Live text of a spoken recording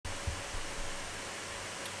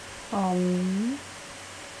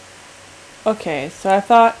Okay, so I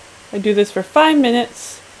thought I'd do this for 5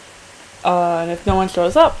 minutes. And if no one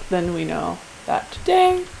shows up, then we know that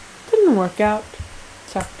today didn't work out.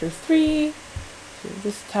 Chapter 3. So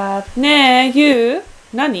this tab. Ne, you.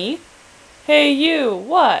 Nani? Hey, you.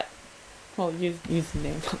 What? Well, use the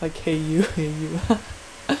name. Like, hey, you. Hey, you.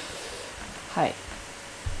 Hi.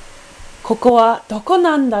 ここはどこ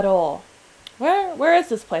なんだろう? Where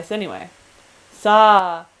is this place anyway?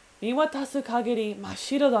 さあ、見渡す限り真っ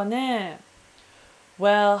白だね.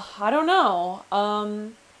 Well, I don't know.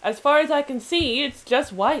 As far as I can see, it's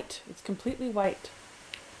just white. It's completely white.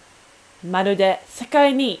 まるで世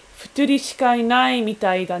界に二人しかいないみ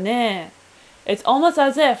たいだね. It's almost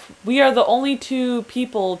as if we are the only two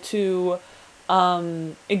people to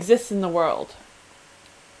exist in the world.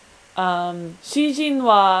 詩人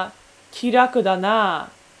は気楽だな.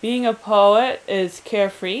 Being a poet is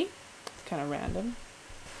carefree. It's kind of random.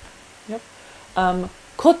 Yep.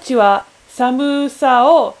 こっちは寒さ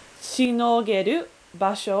をしのげる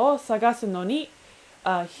場所を探すのに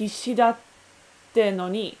必死だっての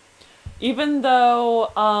に even though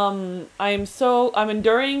I'm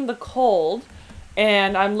enduring the cold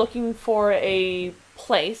and I'm looking for a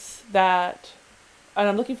place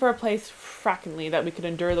frankly that we could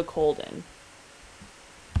endure the cold in.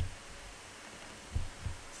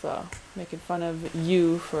 So, making fun of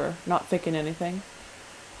you for not thinking anything.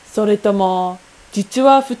 それとも実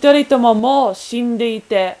は二人とももう死んでい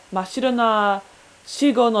て真っ白な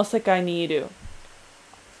死後の世界にいる。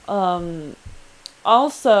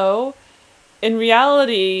Also, in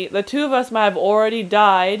reality, the two of us might have already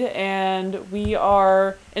died and we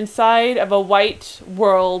are inside of a white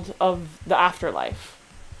world of the afterlife.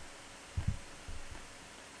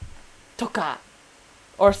 とか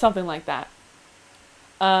or something like that.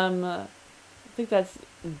 I think that's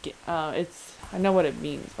I know what it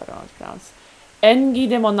means, but I don't know how to pronounce. 縁起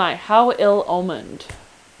でもない. How ill-omened.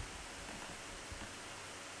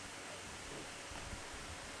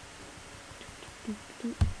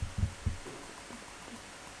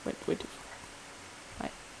 Wait too far. は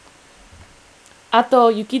い。あ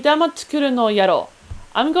と雪玉作るのやろ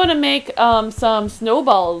う. I'm going to make some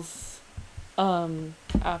snowballs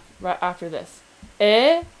after this.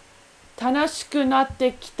 楽しくなっ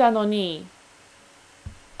てきたのに.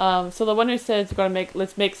 So the one who says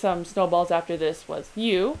let's make some snowballs after this was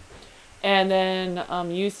you. And then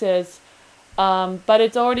you says, but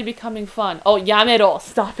it's already becoming fun. Oh, yamero,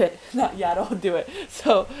 stop it. Not yaro, do it.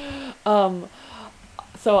 So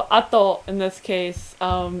ato in this case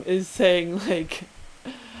is saying like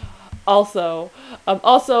also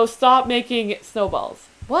stop making snowballs.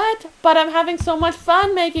 What? But I'm having so much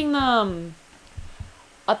fun making them.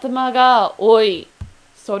 頭が多い。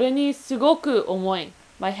それにすごく重い.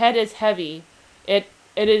 My head is heavy. It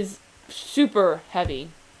is super heavy.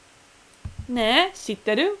 ねえ、知っ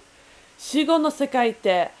てる? 死後の世界っ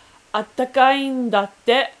てあったかいんだっ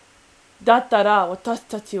て。だったら私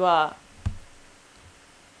たちは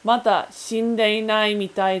まだ死んでいないみ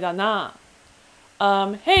たいだな.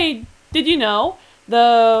 Hey, did you know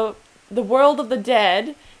the world of the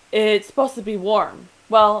dead is supposed to be warm?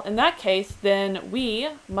 Well, in that case, then we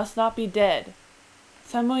must not be dead.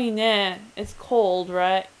 寒いね. It's cold,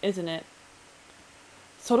 right? Isn't it?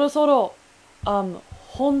 そろそろ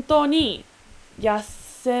本当に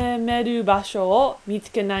休める場所を見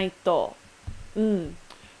つけないと.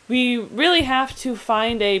 We really have to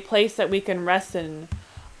find a place that we can rest in.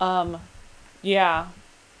 Yeah.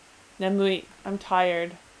 眠い. I'm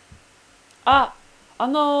tired.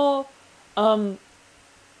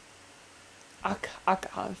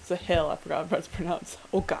 Aka. It's a hill. I forgot how to pronounce.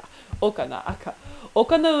 Oka na aka.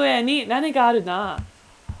 Oka no ue ni nani ga aru na.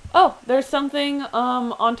 Oh, there's something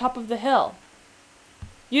on top of the hill.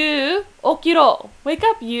 You, okiro. Wake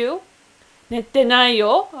up, you. Nette nai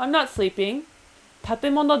yo. I'm not sleeping.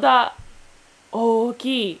 Tatemono da.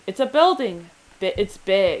 Oki. It's a building. It's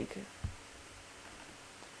big.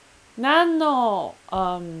 Nan no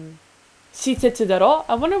shisetsu daro?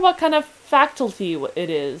 I wonder what kind of faculty it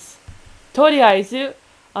is. とりあえず、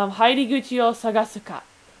入り口を探すか.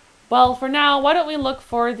 Well, for now, why don't we look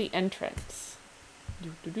for the entrance?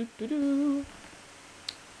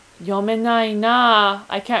 読めないな.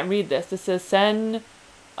 I can't read this. This is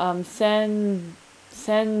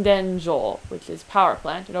sendenjo, which is power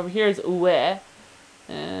plant. And over here is ue.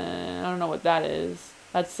 And I don't know what that is.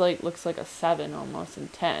 That's like, looks like a 7 almost, and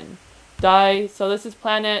 10. So this is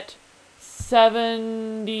planet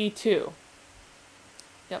 72.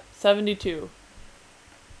 Yep, 72.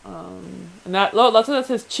 And that's what that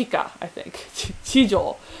says Chika, I think.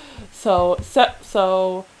 Chijo.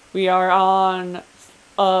 So we are on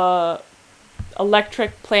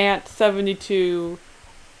electric plant 72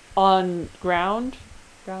 on ground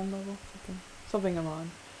level, something I'm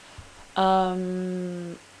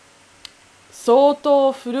on. 相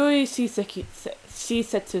当古い施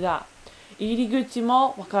設だ。入り口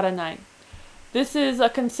もわからない。This is a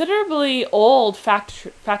considerably old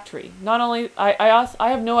factory. Not only I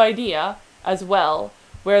have no idea as well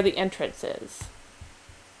where the entrance is.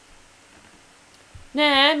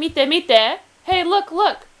 ねえ、見て見て。Hey, look,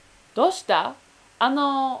 look. どうした？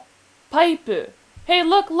パイプ。Hey,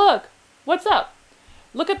 look, look. What's up?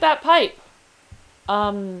 Look at that pipe.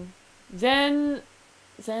 全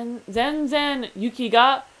然雪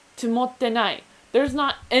が積もってない。There's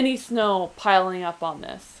not any snow piling up on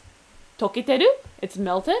this. 溶けてる? It's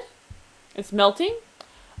melted? It's melting?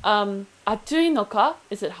 熱いのか?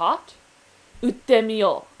 Is it hot? 撃ってみ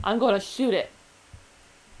よう. I'm gonna shoot it.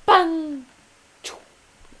 バン!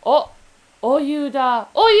 お湯だ.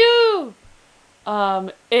 お湯!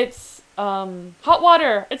 It's hot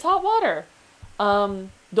water. It's hot water.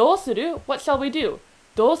 どうする? What shall we do?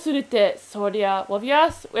 どうするって、そりゃ, well, if you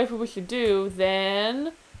ask if we should do,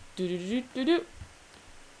 then,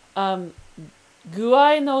具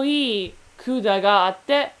合のいい管があっ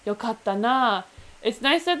てよかったな. It's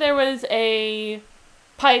nice that there was a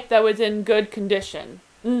pipe that was in good condition.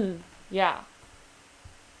 Yeah.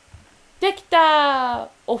 できた!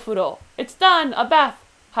 お風呂. It's done! A bath.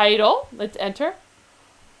 入ろう? Let's enter.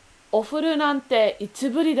 お風呂なんていつ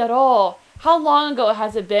ぶりだろう? How long ago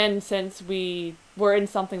has it been since we were in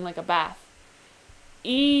something like a bath?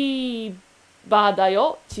 いい場だ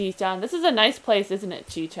よ, Chi-chan. This is a nice place, isn't it,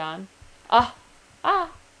 Chi-chan?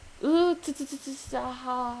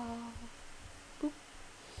 Boop.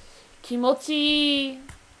 気持ちいい.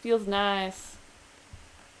 Feels nice.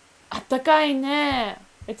 あったかいね.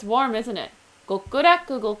 It's warm, isn't it? 極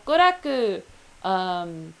楽.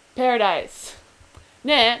 Paradise.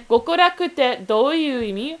 ねえ、極楽ってどういう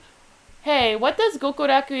意味? Hey, what does 極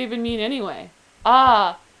楽 even mean anyway?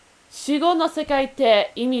 死後の世界っ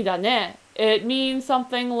て意味だね. It means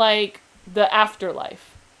something like the afterlife.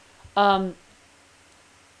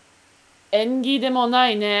 縁起でもな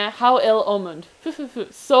いね. How ill-omened.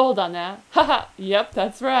 そうだね. Haha. Yep,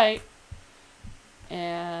 that's right.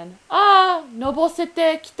 And, のぼせ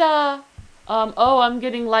てきた. I'm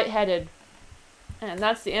getting lightheaded. And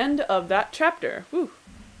that's the end of that chapter. Whew.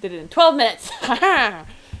 Did it in 12 minutes.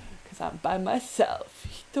 Because I'm by myself.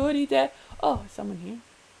 一人で. Oh, is someone here?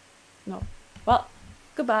 No. Well,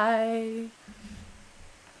 goodbye.